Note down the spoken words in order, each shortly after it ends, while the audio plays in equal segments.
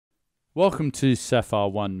Welcome to Sapphire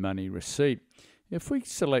 1 Money Receipt. If we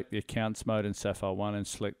select the Accounts mode in Sapphire 1 and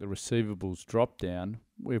select the Receivables drop-down,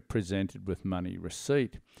 we're presented with Money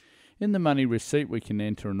Receipt. In the Money Receipt, we can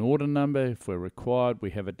enter an order number. If we're required,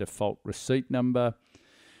 we have a default receipt number.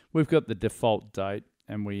 We've got the default date,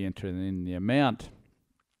 and we enter in the amount.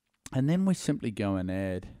 And then we simply go and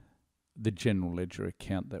add the general ledger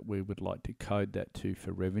account that we would like to code that to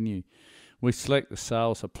for revenue. We select the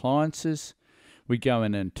sales appliances. We go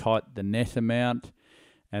in and type the net amount,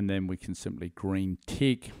 and then we can simply green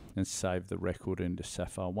tick and save the record into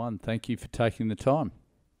Sapphire 1. Thank you for taking the time.